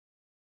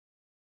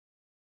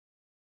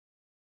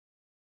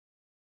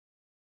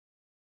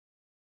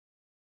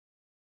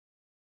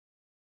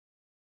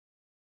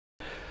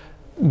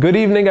Good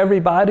evening,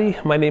 everybody.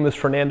 My name is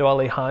Fernando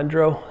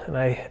Alejandro, and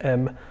I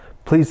am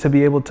pleased to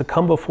be able to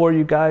come before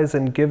you guys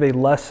and give a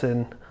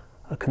lesson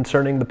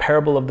concerning the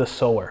parable of the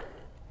sower.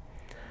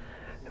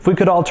 If we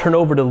could all turn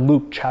over to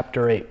Luke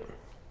chapter 8.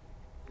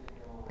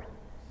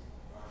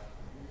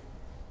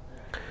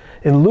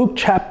 In Luke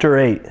chapter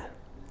 8,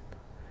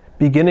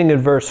 beginning in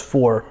verse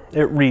 4,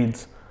 it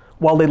reads,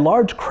 "While a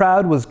large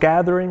crowd was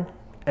gathering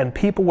and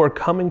people were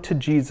coming to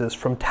Jesus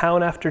from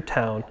town after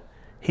town,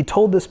 he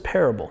told this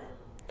parable.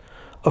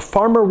 A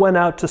farmer went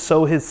out to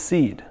sow his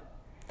seed.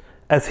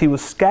 As he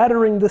was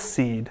scattering the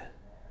seed,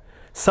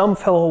 some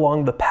fell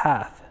along the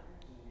path.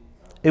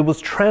 It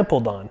was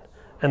trampled on,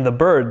 and the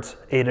birds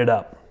ate it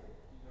up.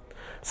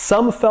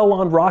 Some fell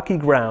on rocky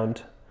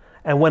ground,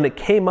 and when it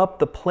came up,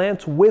 the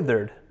plants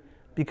withered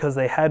because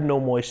they had no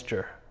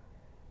moisture.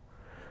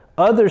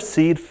 Other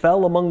seed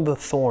fell among the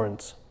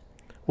thorns,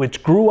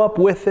 which grew up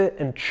with it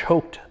and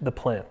choked the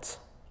plants.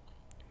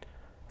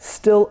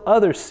 Still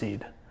other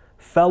seed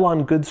fell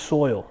on good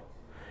soil.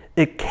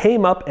 It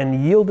came up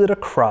and yielded a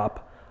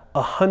crop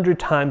 100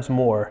 times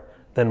more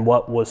than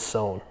what was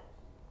sown."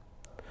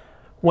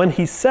 When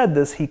he said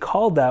this, he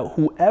called out,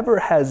 "Whoever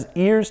has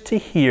ears to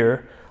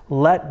hear,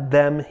 let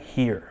them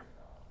hear."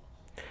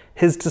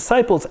 His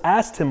disciples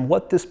asked him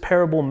what this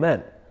parable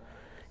meant.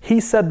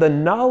 He said, "The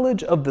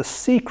knowledge of the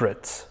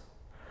secrets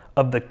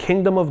of the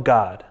kingdom of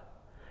God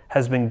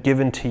has been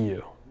given to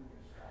you.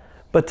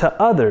 But to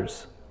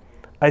others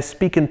I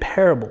speak in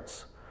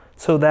parables,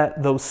 so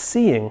that though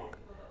seeing,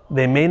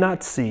 they may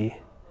not see,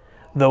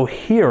 though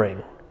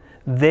hearing,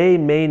 they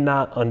may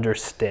not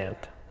understand."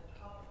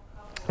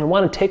 I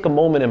want to take a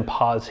moment and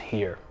pause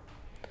here.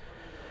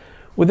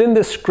 Within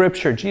this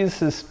scripture,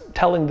 Jesus is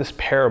telling this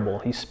parable.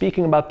 He's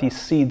speaking about these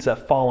seeds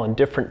that fall on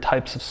different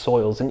types of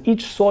soils, and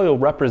each soil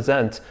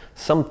represents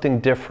something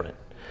different.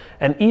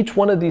 And each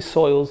one of these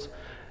soils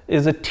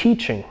is a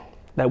teaching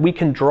that we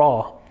can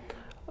draw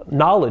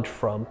knowledge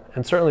from,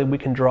 and certainly we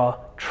can draw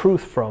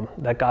truth from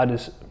that God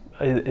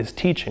is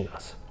teaching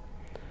us.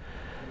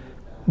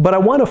 But I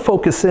want to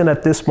focus in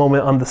at this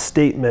moment on the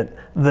statement,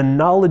 "The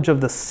knowledge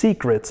of the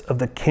secrets of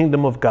the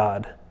kingdom of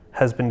God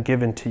has been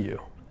given to you,"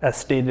 as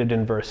stated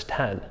in verse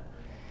 10.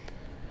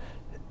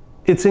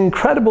 It's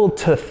incredible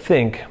to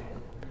think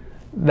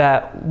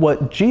that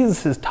what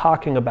Jesus is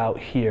talking about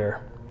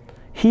here,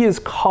 he is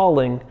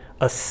calling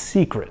a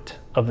secret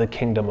of the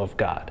kingdom of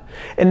God.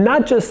 And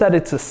not just that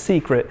it's a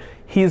secret,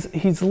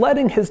 he's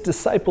letting his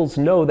disciples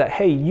know that,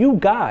 hey, you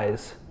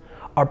guys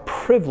are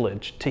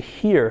privileged to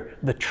hear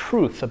the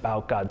truth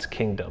about God's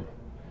kingdom.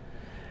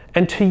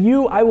 And to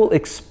you, I will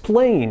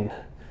explain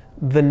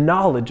the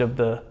knowledge of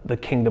the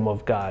kingdom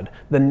of God,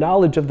 the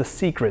knowledge of the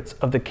secrets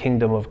of the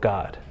kingdom of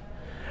God.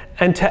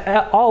 And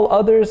to all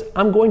others,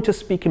 I'm going to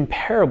speak in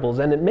parables.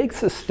 And it makes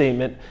this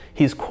statement,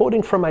 he's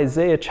quoting from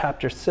Isaiah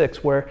chapter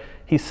 6, where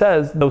he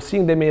says, "Though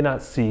seeing they may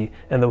not see,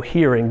 and though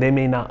hearing they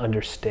may not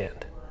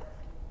understand."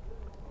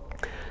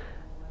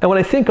 And when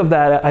I think of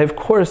that, I of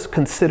course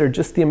consider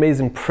just the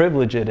amazing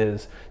privilege it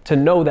is to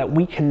know that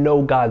we can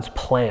know God's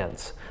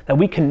plans, that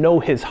we can know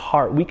his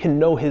heart, we can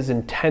know his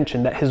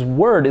intention, that his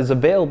word is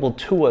available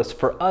to us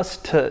for us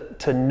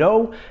to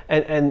know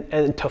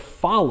and to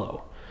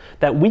follow,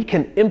 that we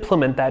can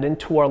implement that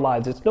into our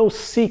lives. It's no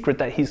secret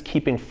that he's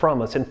keeping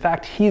from us. In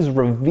fact, he's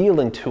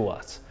revealing to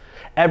us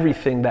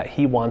everything that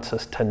he wants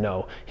us to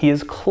know. He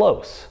is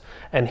close,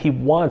 and he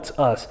wants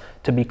us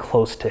to be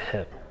close to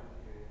him.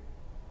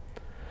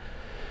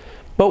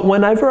 But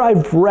whenever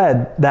I've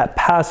read that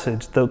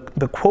passage, the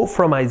quote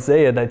from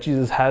Isaiah that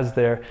Jesus has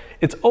there,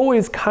 it's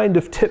always kind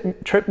of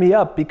tripped me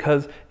up,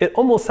 because it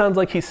almost sounds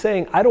like he's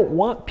saying, I don't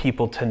want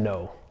people to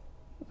know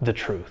the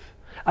truth.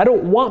 I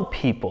don't want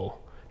people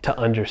to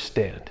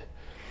understand.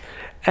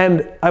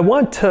 And I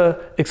want to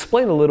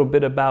explain a little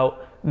bit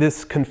about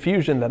this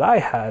confusion that I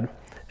had.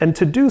 And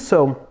to do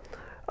so,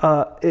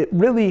 it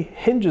really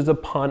hinges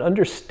upon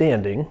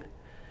understanding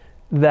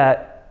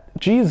that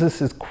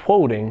Jesus is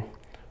quoting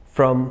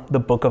from the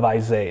book of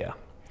Isaiah.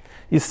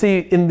 You see,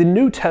 in the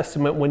New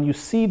Testament, when you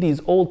see these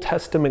Old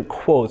Testament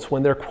quotes,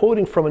 when they're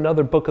quoting from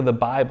another book of the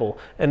Bible,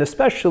 and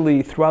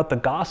especially throughout the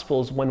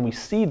Gospels when we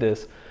see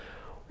this,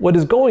 what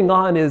is going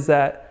on is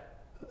that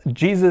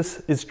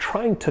Jesus is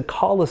trying to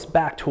call us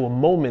back to a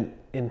moment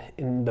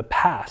in the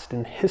past,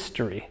 in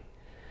history.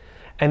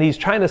 And he's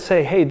trying to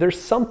say, hey,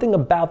 there's something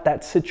about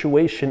that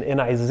situation in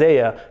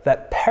Isaiah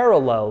that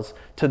parallels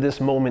to this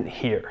moment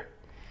here.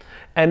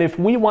 And if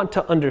we want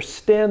to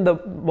understand the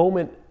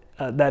moment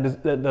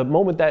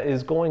that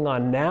is going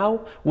on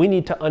now, we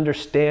need to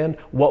understand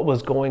what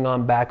was going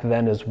on back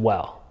then as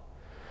well.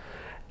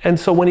 And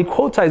so when he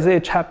quotes Isaiah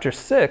chapter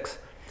 6,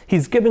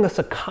 he's giving us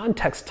a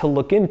context to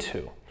look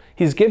into.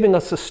 He's giving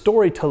us a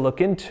story to look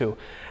into.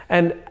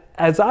 And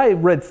as I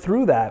read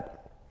through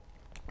that,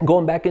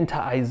 going back into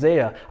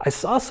Isaiah, I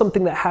saw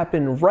something that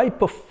happened right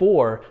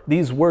before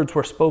these words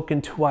were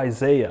spoken to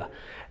Isaiah.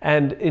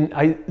 And in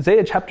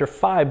Isaiah chapter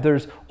 5,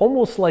 there's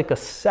almost like a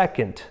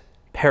second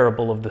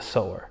parable of the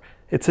sower.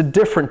 It's a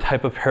different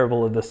type of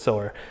parable of the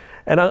sower.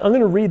 And I'm going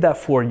to read that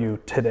for you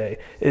today.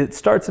 It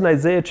starts in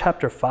Isaiah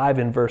chapter 5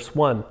 in verse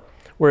 1,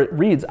 where it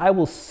reads, "I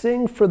will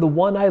sing for the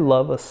one I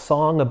love a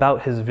song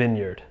about his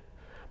vineyard.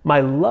 My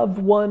loved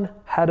one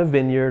had a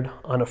vineyard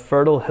on a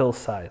fertile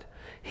hillside.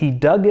 He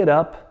dug it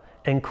up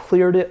and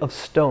cleared it of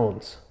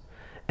stones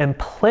and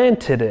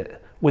planted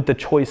it with the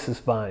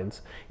choicest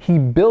vines. He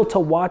built a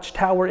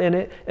watchtower in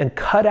it and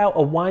cut out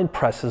a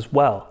winepress as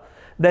well.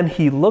 Then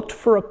he looked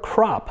for a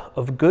crop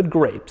of good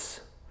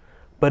grapes,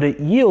 but it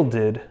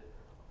yielded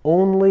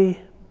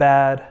only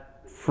bad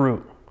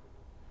fruit."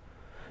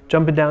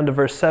 Jumping down to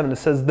verse 7, it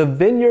says, "The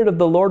vineyard of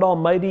the Lord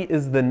Almighty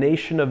is the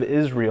nation of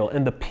Israel,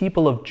 and the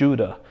people of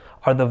Judah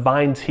are the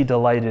vines he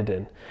delighted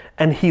in.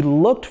 And he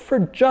looked for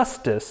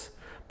justice,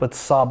 but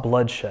saw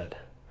bloodshed,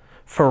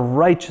 for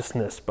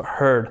righteousness, but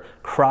heard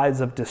cries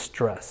of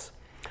distress.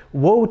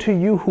 Woe to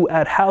you who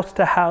add house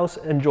to house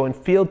and join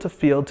field to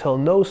field till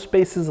no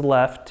space is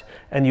left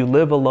and you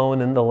live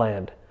alone in the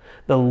land.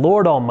 The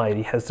Lord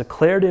Almighty has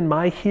declared in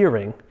my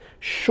hearing,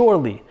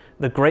 surely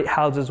the great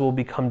houses will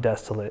become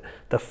desolate,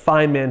 the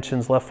fine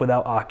mansions left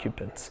without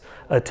occupants.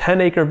 A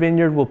 10-acre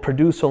vineyard will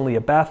produce only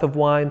a bath of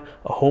wine,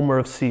 a homer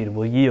of seed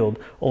will yield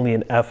only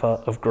an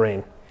ephah of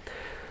grain."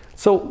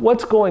 So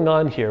what's going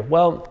on here?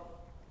 Well,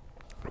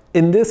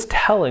 in this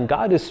telling,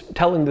 God is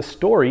telling the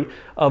story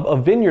of a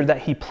vineyard that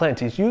he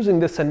plants. He's using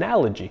this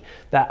analogy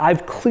that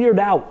I've cleared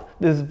out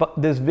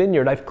this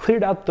vineyard. I've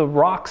cleared out the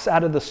rocks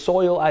out of the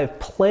soil. I've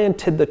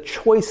planted the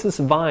choicest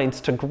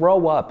vines to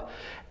grow up.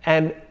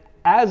 And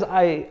as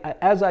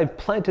I've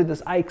planted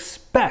this, I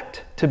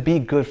expect to be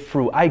good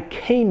fruit. I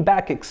came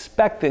back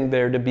expecting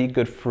there to be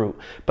good fruit,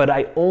 but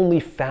I only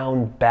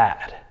found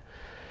bad.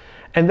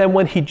 And then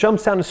when he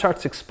jumps down and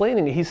starts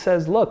explaining it, he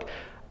says, look,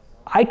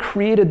 I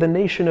created the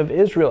nation of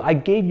Israel. I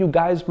gave you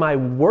guys my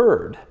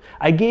word.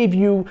 I gave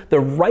you the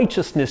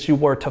righteousness you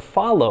were to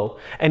follow.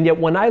 And yet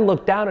when I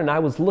looked down and I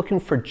was looking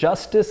for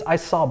justice, I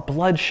saw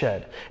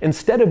bloodshed.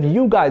 Instead of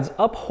you guys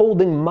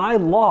upholding my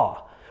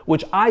law,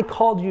 which I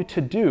called you to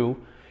do,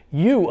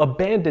 you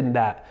abandoned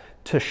that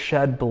to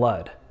shed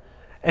blood.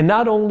 And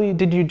not only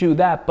did you do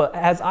that, but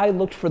as I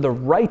looked for the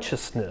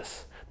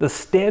righteousness, the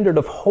standard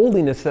of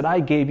holiness that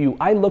I gave you,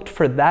 I looked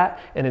for that,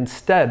 and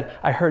instead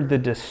I heard the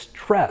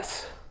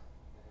distress,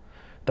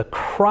 the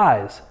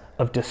cries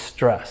of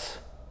distress.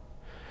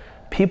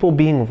 People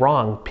being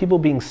wrong, people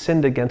being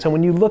sinned against. And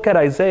when you look at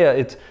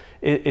Isaiah,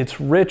 it's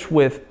rich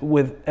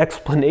with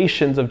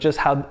explanations of just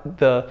how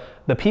the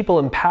people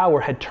in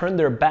power had turned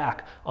their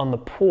back on the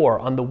poor,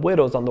 on the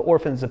widows, on the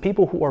orphans, the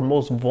people who are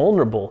most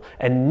vulnerable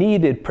and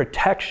needed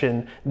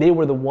protection. They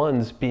were the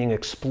ones being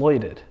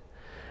exploited.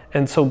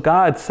 And so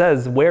God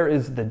says, where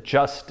is the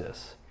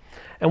justice?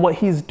 And what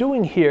he's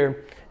doing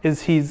here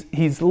is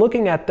he's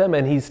looking at them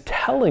and he's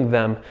telling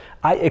them,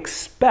 I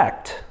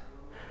expect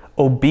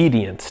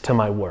obedience to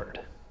my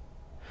word.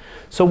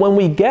 So when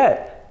we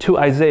get to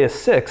Isaiah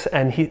 6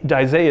 and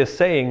Isaiah is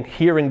saying,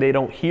 hearing they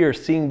don't hear,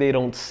 seeing they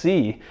don't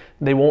see,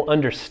 they won't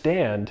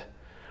understand.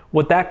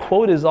 What that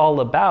quote is all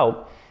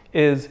about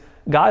is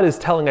God is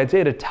telling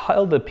Isaiah to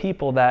tell the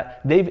people that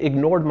they've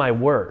ignored my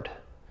word,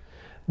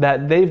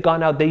 that they've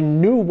gone out, they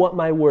knew what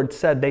my word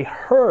said, they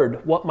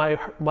heard what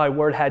my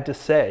word had to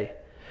say,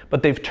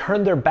 but they've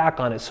turned their back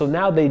on it. So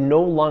now they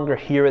no longer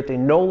hear it, they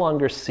no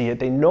longer see it,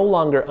 they no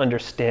longer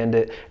understand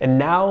it, and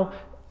now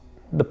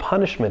the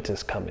punishment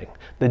is coming.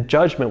 The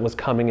judgment was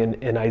coming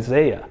in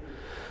Isaiah.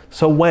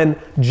 So when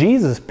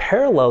Jesus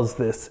parallels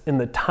this in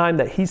the time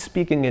that he's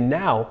speaking in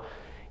now,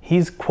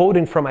 he's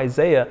quoting from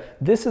Isaiah.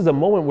 This is a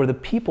moment where the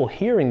people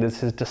hearing this,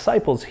 his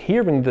disciples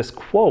hearing this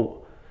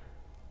quote,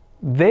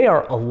 they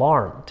are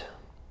alarmed.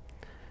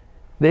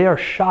 They are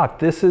shocked.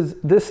 This is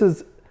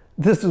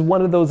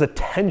one of those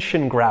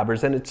attention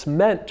grabbers, and it's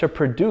meant to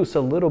produce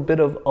a little bit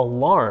of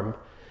alarm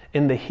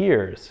in the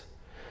hearers.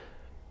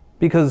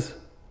 Because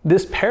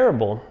this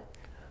parable,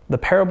 the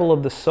parable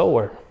of the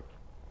sower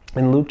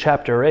in Luke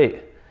chapter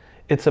 8,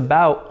 it's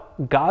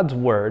about God's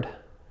word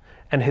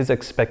and his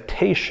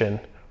expectation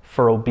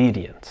for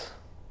obedience.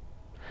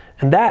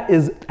 And that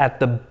is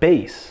at the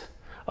base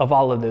of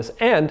all of this.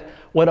 And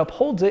what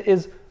upholds it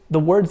is the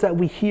words that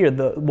we hear,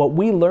 what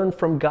we learn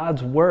from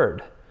God's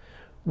word.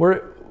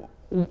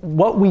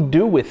 What we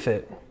do with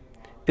it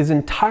is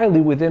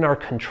entirely within our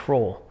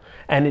control.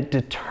 And it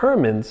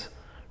determines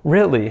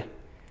really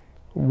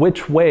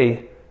which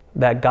way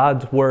that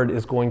God's word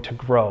is going to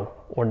grow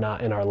or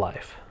not in our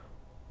life.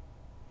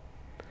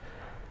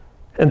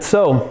 And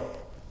so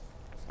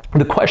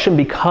the question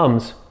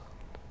becomes,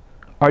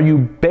 are you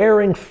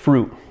bearing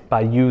fruit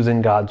by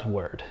using God's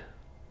word?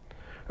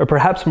 Or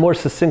perhaps more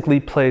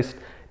succinctly placed,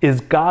 is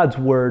God's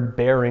word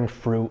bearing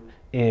fruit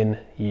in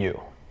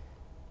you?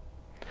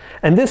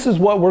 And this is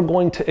what we're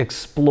going to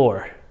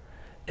explore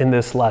in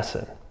this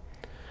lesson.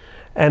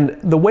 And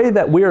the way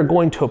that we are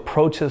going to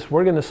approach this,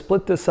 we're going to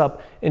split this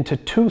up into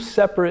two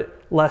separate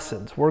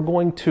lessons. We're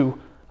going to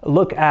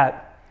look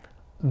at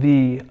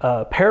the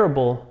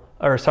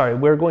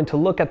we're going to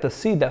look at the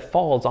seed that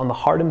falls on the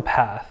hardened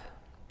path.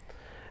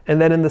 And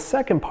then in the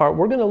second part,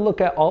 we're going to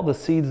look at all the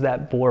seeds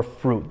that bore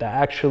fruit,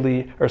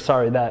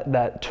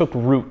 that took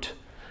root,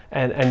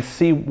 and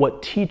see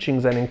what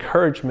teachings and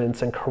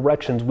encouragements and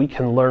corrections we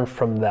can learn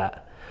from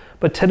that.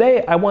 But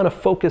today, I want to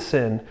focus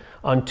in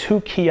on two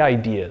key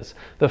ideas.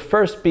 The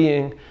first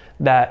being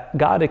that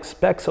God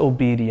expects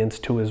obedience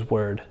to his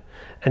word,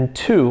 and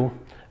two,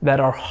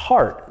 that our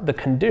heart, the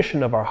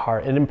condition of our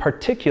heart, and in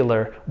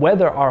particular,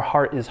 whether our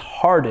heart is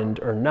hardened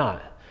or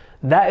not,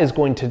 that is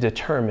going to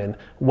determine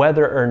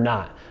whether or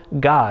not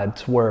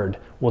God's word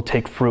will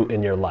take fruit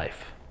in your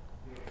life.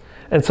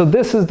 And so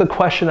this is the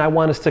question I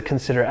want us to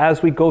consider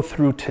as we go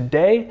through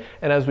today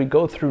and as we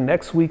go through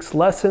next week's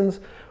lessons.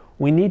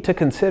 We need to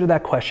consider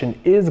that question: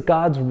 is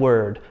God's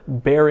word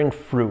bearing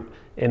fruit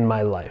in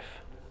my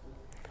life?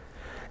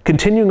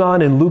 Continuing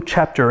on in Luke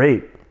chapter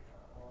 8,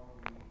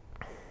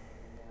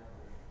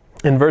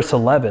 in verse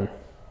 11,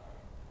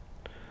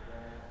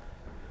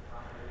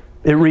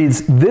 it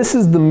reads, "This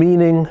is the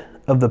meaning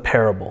of the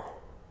parable.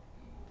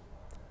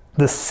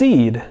 The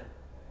seed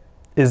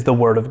is the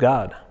word of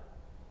God.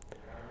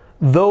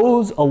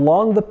 Those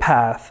along the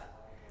path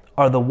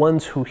are the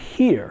ones who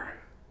hear,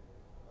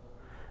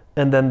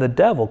 and then the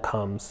devil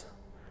comes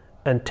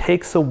and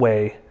takes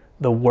away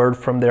the word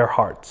from their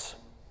hearts,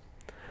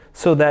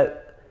 so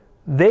that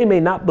they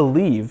may not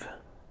believe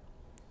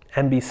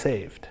and be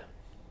saved."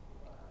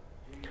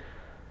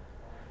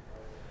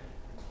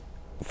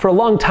 For a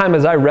long time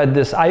as I read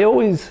this, I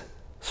always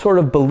sort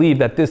of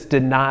believed that this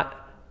did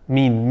not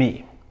mean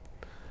me,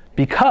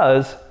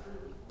 because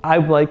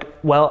I'm like,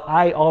 well,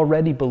 I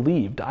already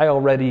believed. I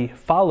already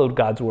followed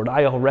God's word.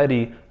 I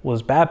already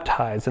was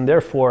baptized, and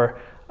therefore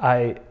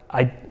I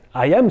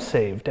am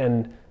saved,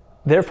 and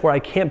therefore I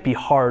can't be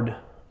hard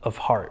of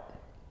heart.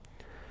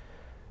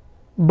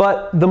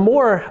 But the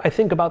more I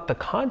think about the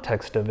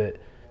context of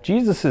it,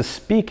 Jesus is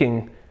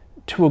speaking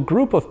to a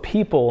group of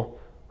people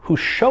who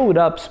showed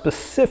up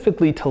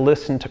specifically to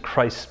listen to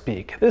Christ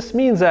speak. This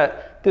means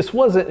that this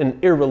wasn't an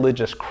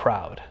irreligious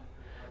crowd.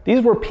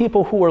 These were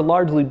people who were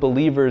largely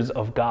believers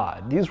of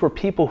God. These were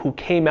people who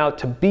came out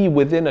to be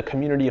within a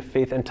community of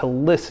faith and to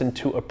listen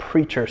to a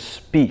preacher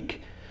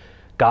speak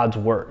God's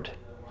word.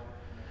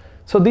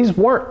 So these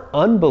weren't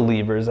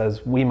unbelievers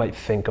as we might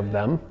think of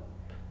them.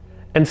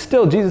 And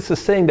still, Jesus is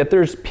saying that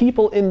there's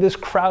people in this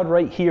crowd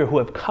right here who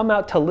have come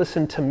out to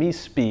listen to me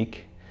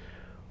speak,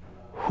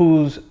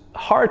 whose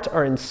hearts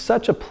are in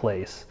such a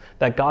place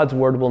that God's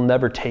word will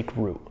never take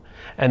root,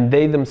 and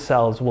they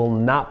themselves will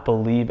not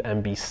believe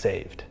and be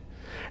saved.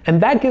 And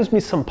that gives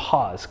me some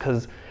pause,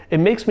 because it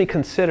makes me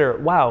consider,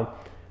 wow,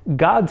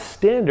 God's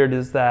standard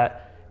is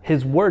that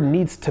his word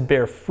needs to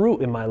bear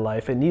fruit in my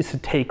life. It needs to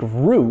take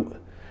root.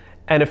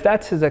 And if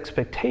that's his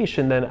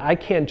expectation, then I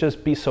can't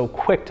just be so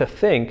quick to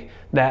think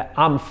that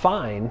I'm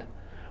fine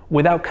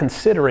without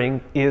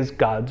considering, is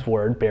God's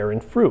word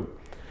bearing fruit?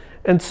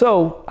 And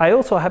so I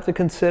also have to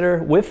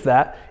consider with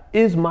that,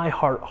 is my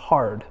heart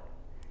hard?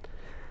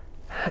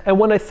 And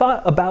when I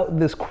thought about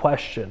this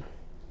question,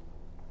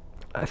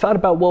 I thought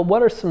about, well,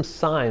 what are some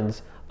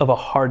signs of a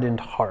hardened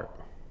heart?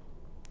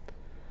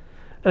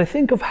 And I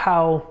think of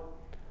how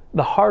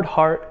the hard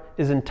heart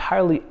is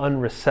entirely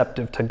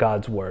unreceptive to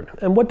God's word.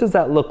 And what does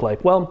that look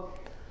like? Well,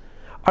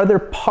 are there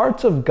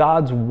parts of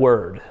God's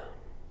word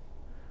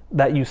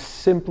that you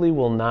simply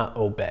will not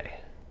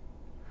obey?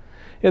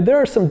 There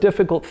are some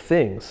difficult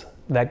things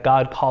that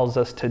God calls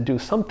us to do,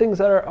 some things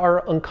that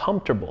are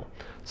uncomfortable.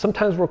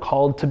 Sometimes we're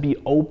called to be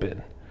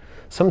open.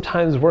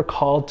 Sometimes we're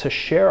called to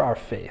share our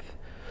faith.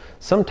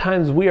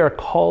 Sometimes we are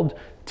called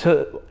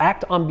to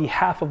act on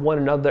behalf of one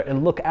another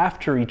and look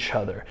after each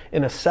other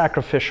in a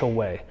sacrificial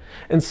way.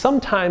 And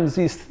sometimes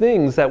these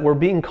things that we're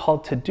being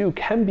called to do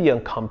can be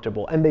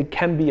uncomfortable, and they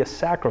can be a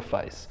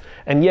sacrifice.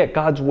 And yet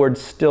God's word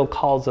still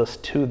calls us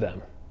to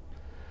them.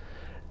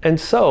 And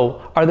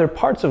so, are there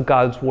parts of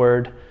God's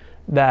word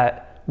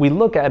that we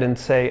look at and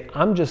say,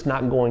 I'm just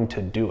not going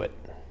to do it?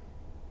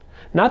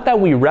 Not that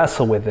we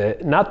wrestle with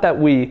it, not that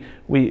we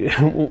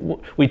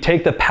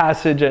take the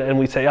passage and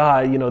we say,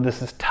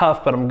 this is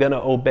tough, but I'm going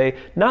to obey.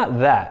 Not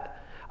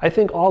that. I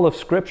think all of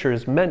Scripture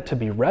is meant to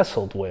be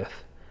wrestled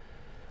with.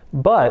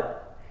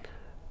 But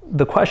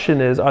the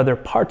question is, are there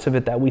parts of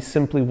it that we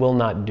simply will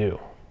not do?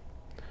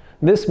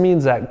 This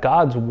means that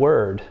God's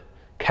word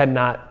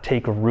cannot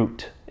take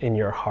root in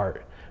your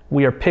heart.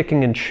 We are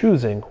picking and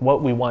choosing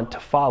what we want to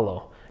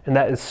follow, and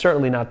that is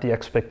certainly not the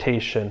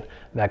expectation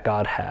that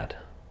God had.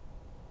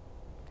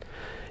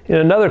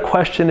 Another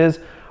question is,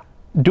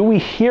 do we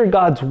hear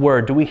God's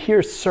word? Do we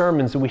hear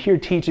sermons? Do we hear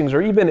teachings?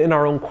 Or even in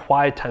our own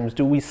quiet times,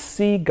 do we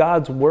see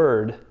God's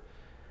word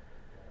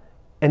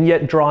and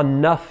yet draw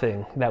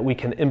nothing that we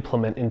can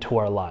implement into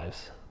our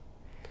lives?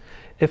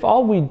 If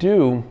all we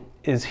do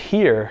is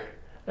hear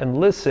and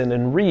listen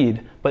and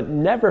read, but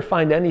never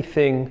find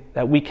anything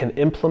that we can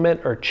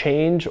implement or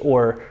change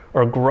or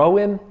grow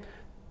in,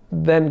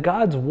 then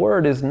God's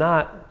word is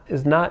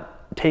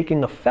not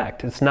taking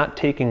effect. It's not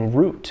taking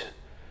root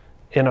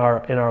in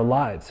our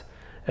lives.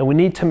 And we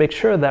need to make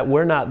sure that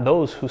we're not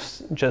those who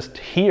just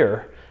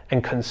hear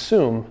and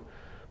consume,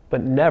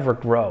 but never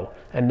grow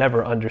and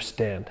never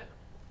understand.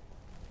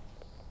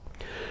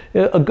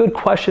 A good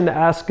question to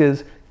ask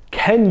is,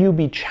 can you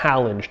be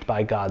challenged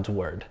by God's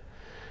word?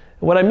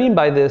 What I mean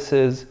by this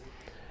is,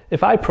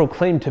 if I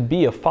proclaim to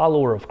be a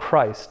follower of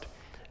Christ,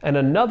 and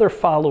another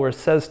follower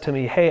says to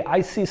me, hey,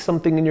 I see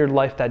something in your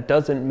life that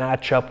doesn't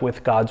match up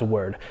with God's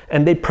word,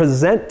 and they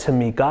present to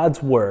me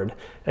God's word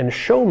and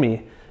show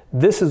me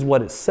this is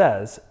what it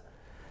says,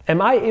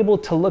 am I able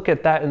to look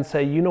at that and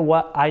say, you know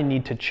what, I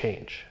need to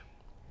change,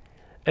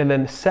 and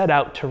then set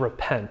out to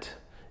repent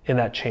in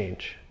that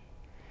change?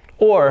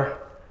 Or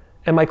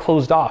am I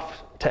closed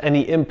off to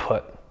any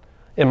input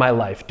in my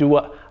life? Do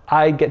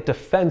I get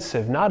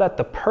defensive, not at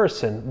the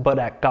person, but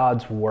at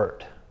God's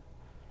word?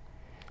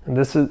 And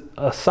this is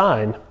a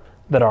sign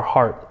that our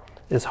heart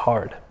is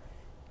hard.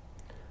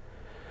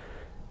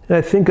 And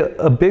I think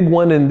a big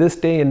one in this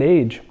day and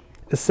age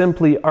is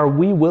simply, are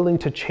we willing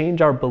to change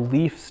our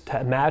beliefs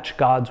to match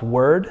God's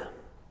word?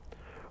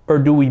 Or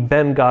do we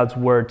bend God's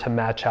word to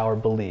match our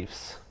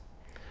beliefs?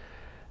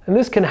 And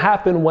this can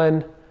happen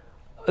when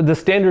the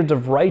standards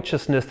of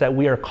righteousness that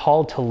we are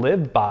called to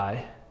live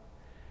by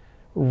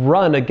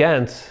run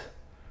against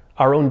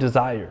our own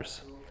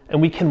desires. And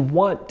we can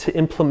want to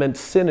implement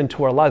sin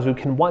into our lives. We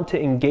can want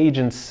to engage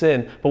in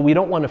sin, but we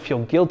don't want to feel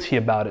guilty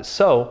about it.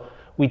 So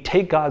we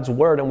take God's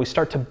word and we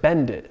start to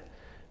bend it.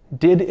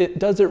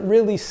 Does it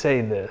really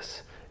say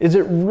this? Is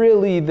it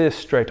really this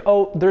strict?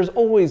 Oh, there's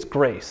always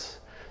grace.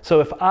 So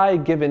if I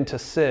give in to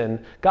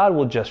sin, God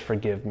will just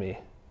forgive me.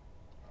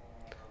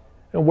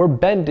 And we're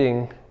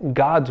bending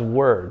God's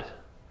word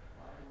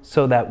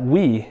so that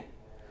we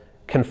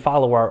can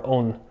follow our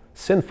own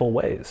sinful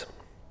ways.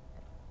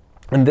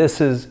 And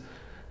this is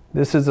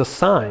a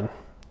sign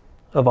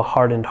of a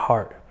hardened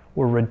heart.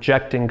 We're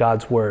rejecting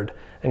God's word,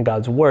 and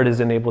God's word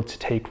isn't able to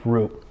take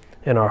root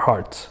in our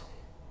hearts.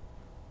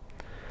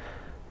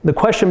 The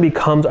question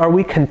becomes, are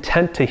we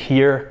content to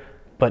hear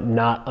but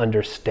not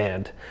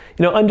understand?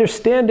 You know,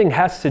 understanding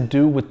has to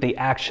do with the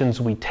actions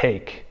we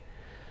take.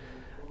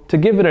 To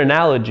give an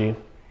analogy,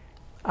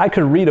 I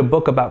could read a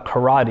book about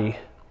karate,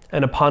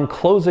 and upon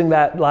closing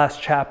that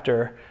last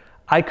chapter,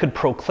 I could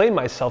proclaim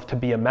myself to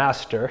be a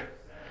master,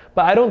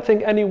 but I don't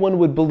think anyone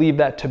would believe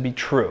that to be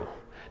true.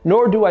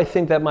 Nor do I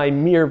think that my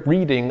mere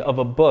reading of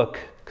a book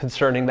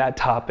concerning that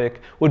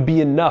topic would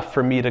be enough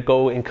for me to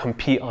go and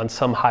compete on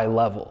some high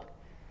level.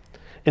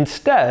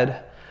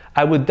 Instead,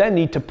 I would then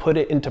need to put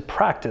it into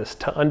practice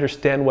to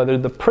understand whether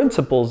the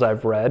principles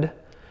I've read,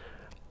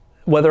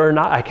 whether or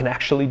not I can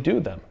actually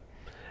do them,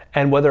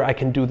 and whether I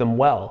can do them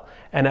well.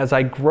 And as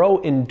I grow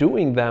in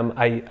doing them,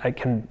 I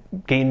can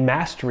gain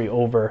mastery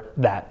over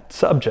that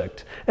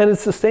subject. And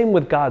it's the same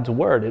with God's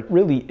word. It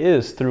really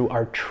is through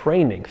our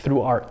training,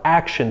 through our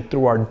action,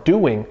 through our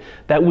doing,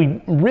 that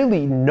we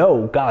really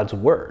know God's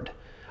word.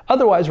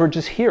 Otherwise, we're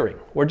just hearing.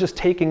 We're just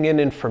taking in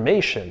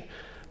information,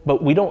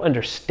 but we don't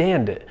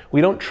understand it. We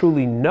don't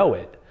truly know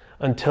it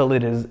until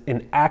it is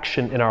in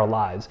action in our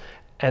lives.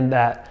 And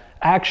that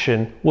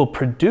action will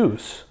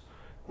produce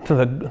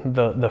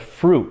the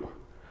fruit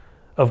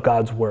of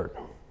God's word.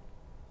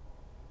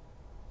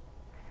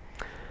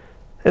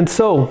 And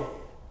so,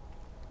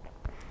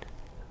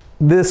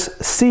 this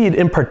seed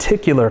in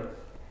particular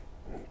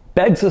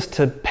begs us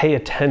to pay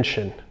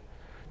attention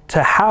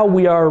to how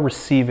we are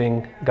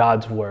receiving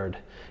God's word.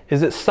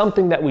 Is it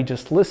something that we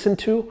just listen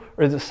to,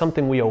 or is it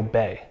something we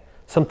obey,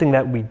 something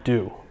that we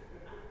do?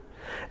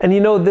 And you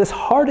know, this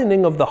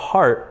hardening of the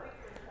heart,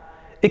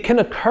 it can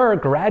occur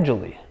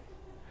gradually.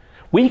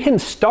 We can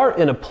start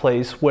in a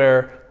place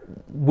where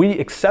we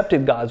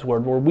accepted God's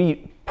word, where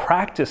we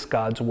practiced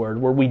God's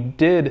word, where we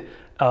did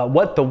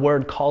what the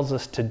word calls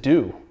us to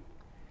do.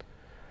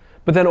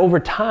 But then over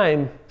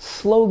time,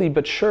 slowly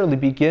but surely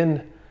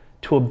begin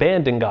to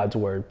abandon God's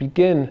word,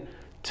 begin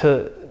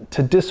to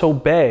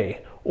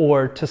disobey,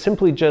 or to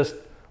simply just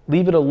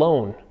leave it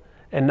alone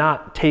and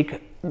not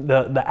take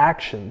the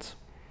actions.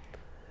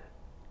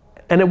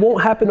 And it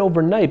won't happen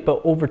overnight,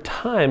 but over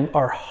time,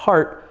 our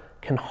heart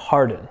can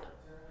harden.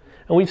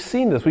 And we've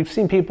seen this. We've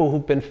seen people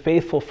who've been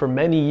faithful for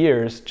many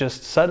years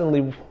just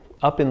suddenly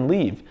up and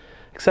leave.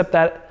 Except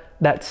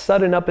that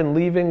sudden up and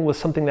leaving was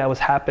something that was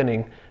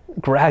happening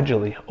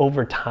gradually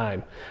over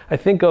time. I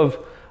think of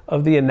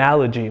the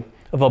analogy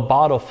of a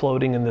bottle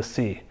floating in the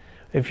sea.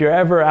 If you're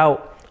ever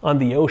out on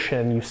the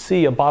ocean, you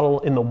see a bottle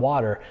in the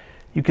water,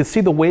 you can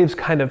see the waves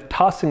kind of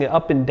tossing it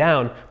up and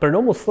down, but it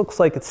almost looks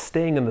like it's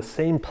staying in the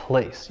same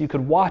place. You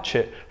could watch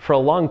it for a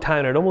long time,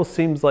 and it almost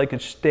seems like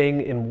it's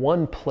staying in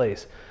one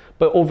place.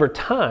 But over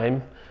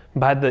time,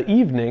 by the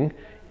evening,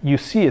 you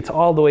see it's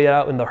all the way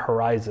out in the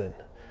horizon.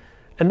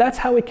 And that's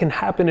how it can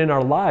happen in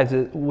our lives.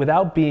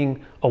 Without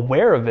being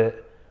aware of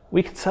it,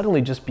 we can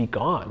suddenly just be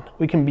gone.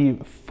 We can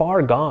be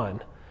far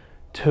gone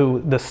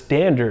to the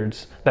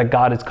standards that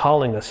God is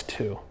calling us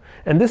to.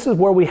 And this is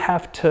where we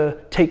have to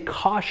take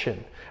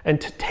caution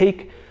and to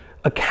take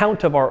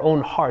account of our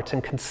own hearts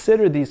and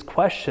consider these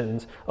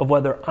questions of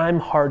whether I'm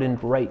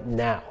hardened right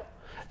now.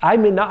 I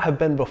may not have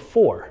been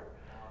before,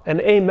 and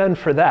amen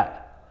for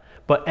that.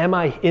 But am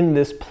I in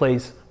this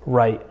place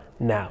right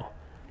now?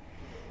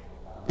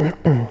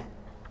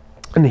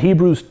 In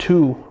Hebrews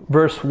 2,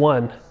 verse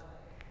 1,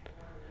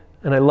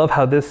 and I love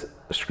how this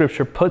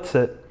scripture puts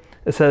it,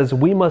 it says,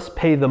 "We must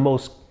pay the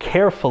most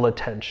careful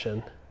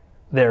attention,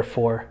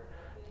 therefore,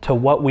 to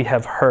what we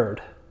have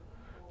heard,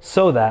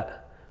 so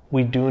that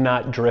we do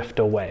not drift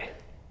away."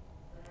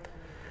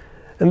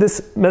 And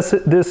this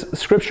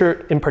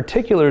scripture in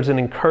particular is an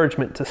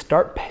encouragement to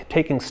start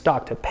taking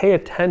stock, to pay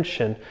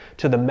attention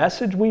to the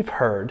message we've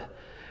heard,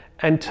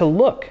 and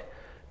to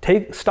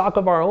take stock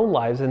of our own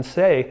lives and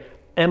say,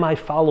 am I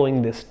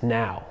following this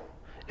now?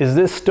 Is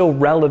this still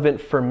relevant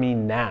for me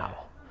now?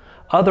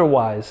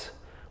 Otherwise,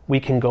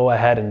 we can go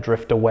ahead and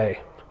drift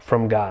away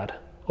from God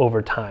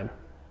over time.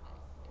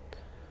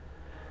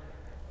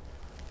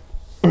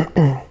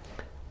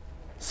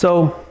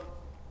 So,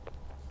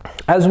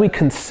 as we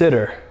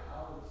consider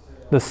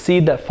the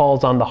seed that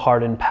falls on the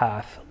hardened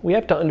path, we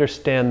have to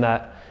understand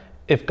that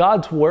if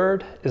God's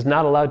word is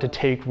not allowed to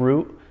take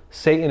root,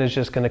 Satan is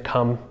just going to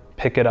come,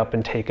 pick it up,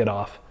 and take it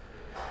off.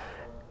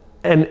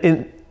 And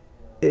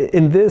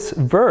in this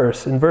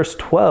verse, in verse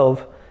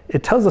 12,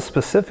 it tells us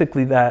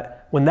specifically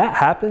that when that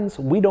happens,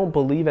 we don't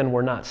believe and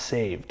we're not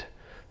saved.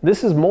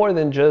 This is more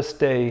than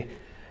just a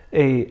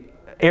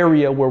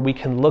area where we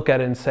can look at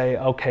it and say,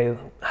 okay,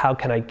 how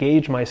can I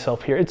gauge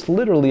myself here? It's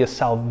literally a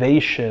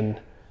salvation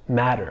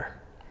matter.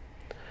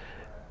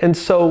 And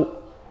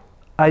so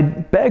I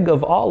beg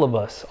of all of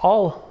us,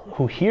 all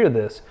who hear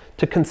this,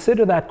 to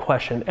consider that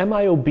question. Am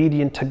I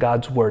obedient to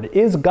God's word?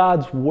 Is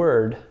God's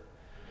word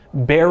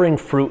bearing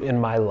fruit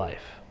in my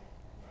life?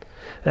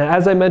 And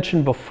as I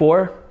mentioned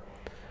before,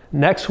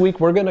 next week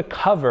we're going to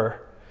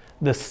cover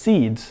the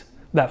seeds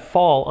that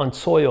fall on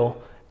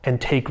soil and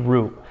take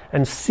root,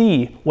 and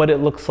see what it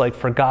looks like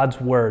for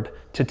God's word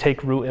to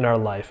take root in our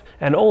life,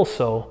 and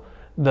also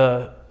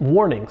the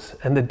warnings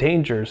and the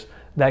dangers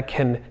that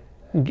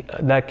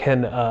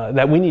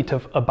we need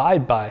to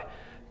abide by,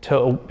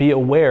 to be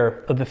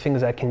aware of the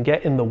things that can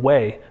get in the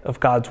way of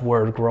God's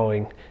word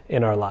growing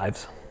in our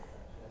lives.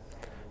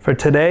 For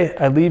today,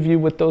 I leave you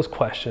with those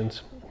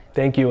questions.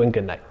 Thank you and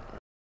good night.